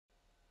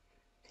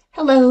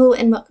Hello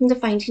and welcome to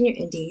Finding Your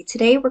Indie.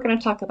 Today we're going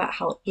to talk about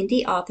how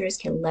indie authors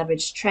can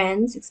leverage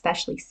trends,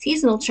 especially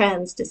seasonal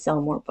trends, to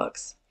sell more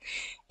books.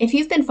 If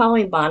you've been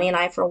following Bonnie and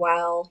I for a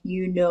while,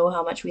 you know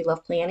how much we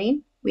love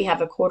planning. We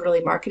have a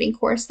quarterly marketing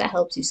course that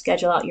helps you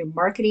schedule out your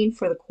marketing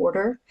for the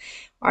quarter.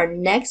 Our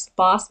next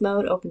boss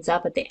mode opens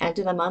up at the end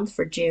of the month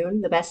for June.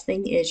 The best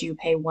thing is you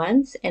pay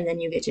once and then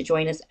you get to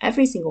join us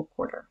every single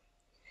quarter.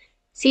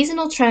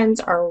 Seasonal trends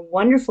are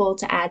wonderful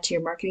to add to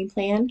your marketing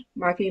plan.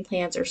 Marketing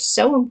plans are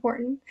so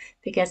important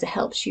because it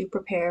helps you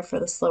prepare for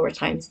the slower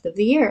times of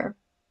the year.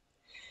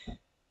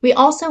 We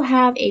also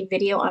have a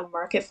video on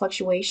market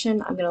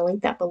fluctuation. I'm going to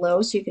link that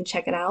below so you can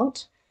check it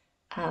out.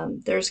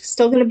 There's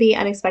still going to be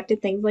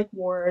unexpected things like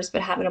wars,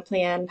 but having a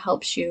plan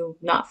helps you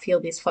not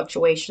feel these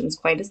fluctuations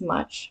quite as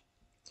much.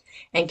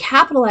 And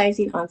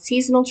capitalizing on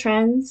seasonal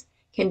trends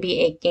can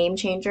be a game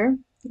changer.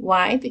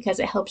 Why? Because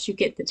it helps you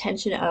get the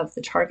attention of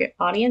the target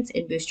audience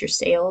and boost your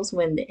sales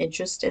when the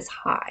interest is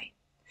high.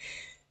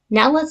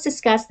 Now let's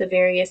discuss the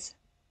various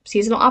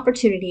seasonal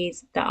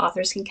opportunities that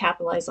authors can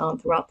capitalize on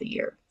throughout the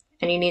year.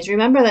 And you need to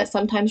remember that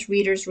sometimes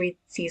readers read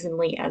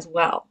seasonally as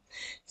well.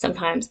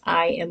 Sometimes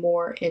I am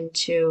more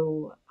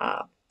into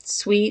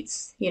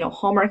sweets,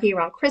 Hallmarky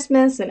around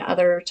Christmas, and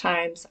other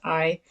times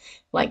I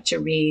like to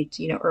read,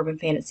 urban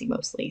fantasy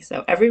mostly.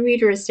 So every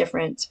reader is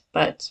different,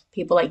 but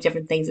people like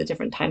different things at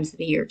different times of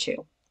the year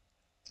too.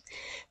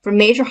 For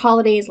major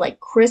holidays like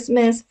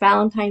Christmas,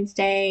 Valentine's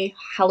Day,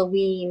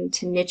 Halloween,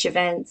 to niche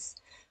events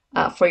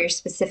for your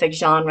specific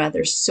genre,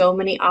 there's so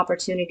many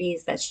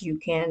opportunities that you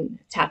can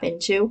tap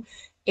into.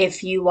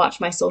 If you watch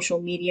my social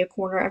media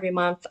corner every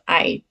month,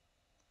 I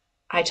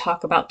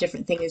talk about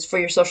different things for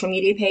your social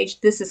media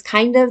page. This is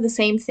kind of the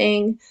same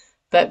thing,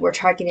 but we're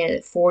targeting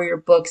it for your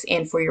books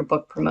and for your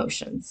book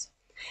promotions.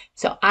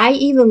 So I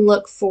even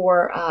look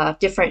for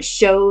different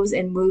shows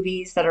and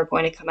movies that are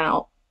going to come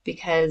out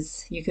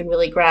because you can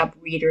really grab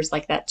readers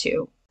like that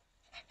too.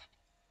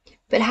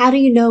 But how do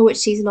you know which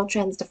seasonal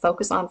trends to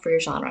focus on for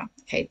your genre?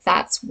 Okay,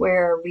 that's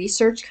where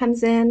research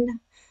comes in.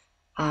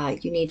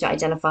 You need to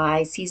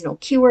identify seasonal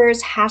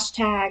keywords,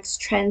 hashtags,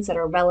 trends that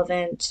are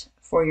relevant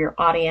for your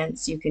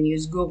audience. You can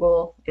use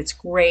Google. It's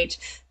great.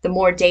 The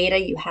more data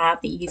you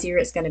have, the easier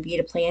it's going to be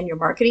to plan your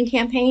marketing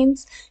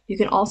campaigns. You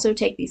can also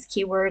take these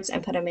keywords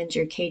and put them into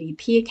your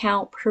KDP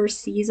account per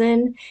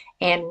season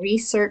and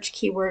research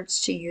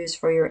keywords to use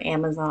for your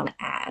Amazon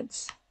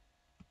ads.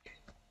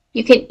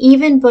 You can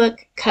even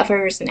book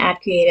covers and ad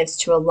creatives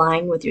to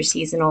align with your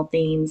seasonal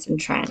themes and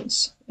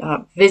trends.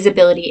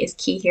 Visibility is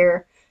key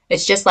here.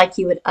 It's just like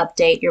you would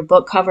update your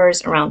book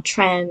covers around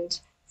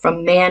trend,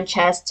 from man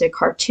chest to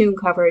cartoon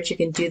covers. You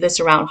can do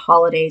this around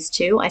holidays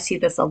too. I see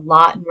this a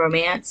lot in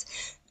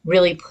romance,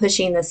 really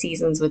pushing the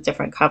seasons with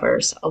different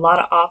covers. A lot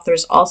of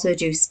authors also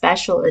do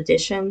special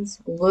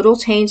editions. Little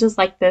changes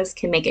like this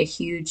can make a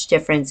huge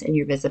difference in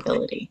your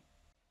visibility.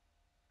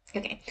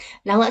 Okay,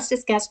 now let's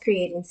discuss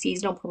creating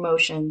seasonal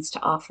promotions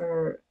to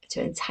offer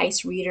to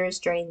entice readers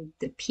during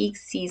the peak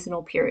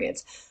seasonal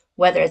periods.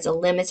 Whether it's a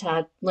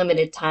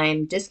limited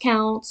time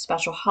discount,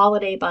 special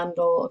holiday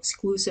bundle,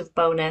 exclusive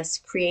bonus,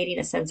 creating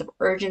a sense of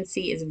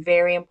urgency is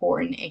very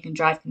important. It can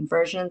drive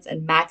conversions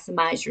and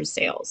maximize your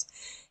sales.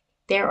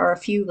 There are a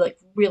few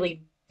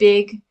really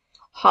big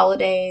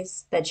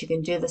holidays that you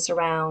can do this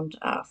around.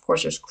 Of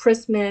course, there's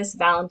Christmas,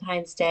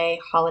 Valentine's Day,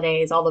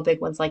 holidays, all the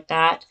big ones like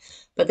that.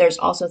 But there's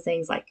also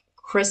things like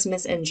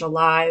Christmas in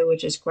July,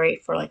 which is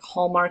great for like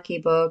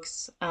Hallmarky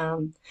books.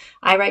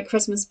 I write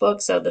Christmas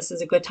books, so this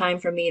is a good time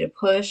for me to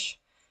push.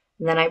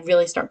 And then I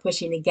really start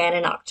pushing again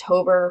in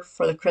October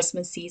for the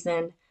Christmas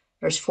season.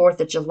 There's 4th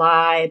of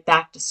July,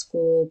 back to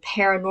school.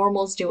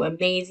 Paranormals do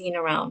amazing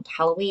around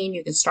Halloween.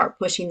 You can start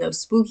pushing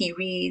those spooky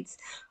reads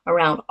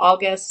around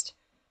August.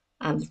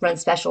 Run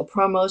special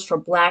promos for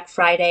Black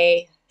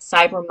Friday,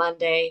 Cyber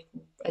Monday,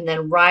 and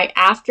then right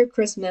after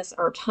Christmas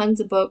are tons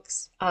of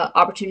books,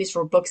 opportunities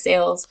for book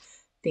sales,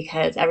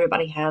 because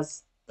everybody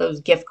has those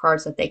gift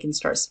cards that they can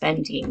start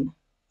spending.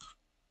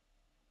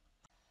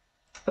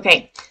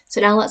 Okay,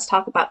 so now let's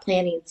talk about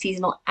planning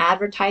seasonal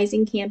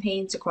advertising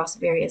campaigns across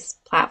various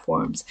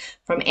platforms.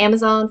 From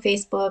Amazon,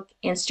 Facebook,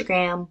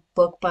 Instagram,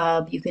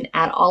 BookBub, you can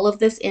add all of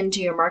this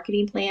into your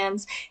marketing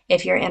plans.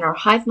 If you're in our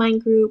Hive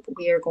Mind group,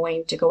 we are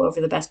going to go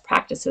over the best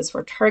practices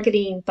for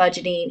targeting,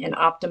 budgeting, and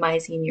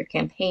optimizing your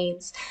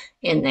campaigns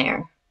in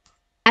there.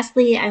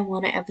 Lastly, I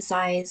want to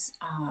emphasize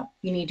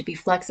you need to be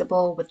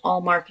flexible with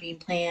all marketing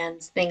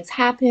plans. Things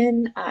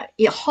happen.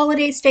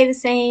 Holidays stay the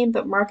same,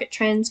 but market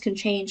trends can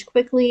change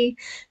quickly.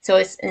 So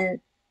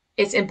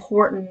it's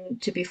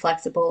important to be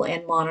flexible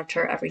and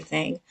monitor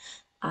everything.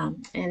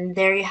 And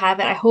there you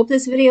have it. I hope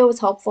this video was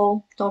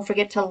helpful. Don't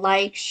forget to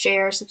like,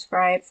 share,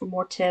 subscribe for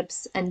more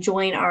tips, and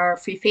join our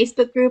free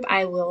Facebook group.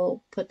 I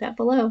will put that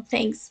below.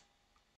 Thanks.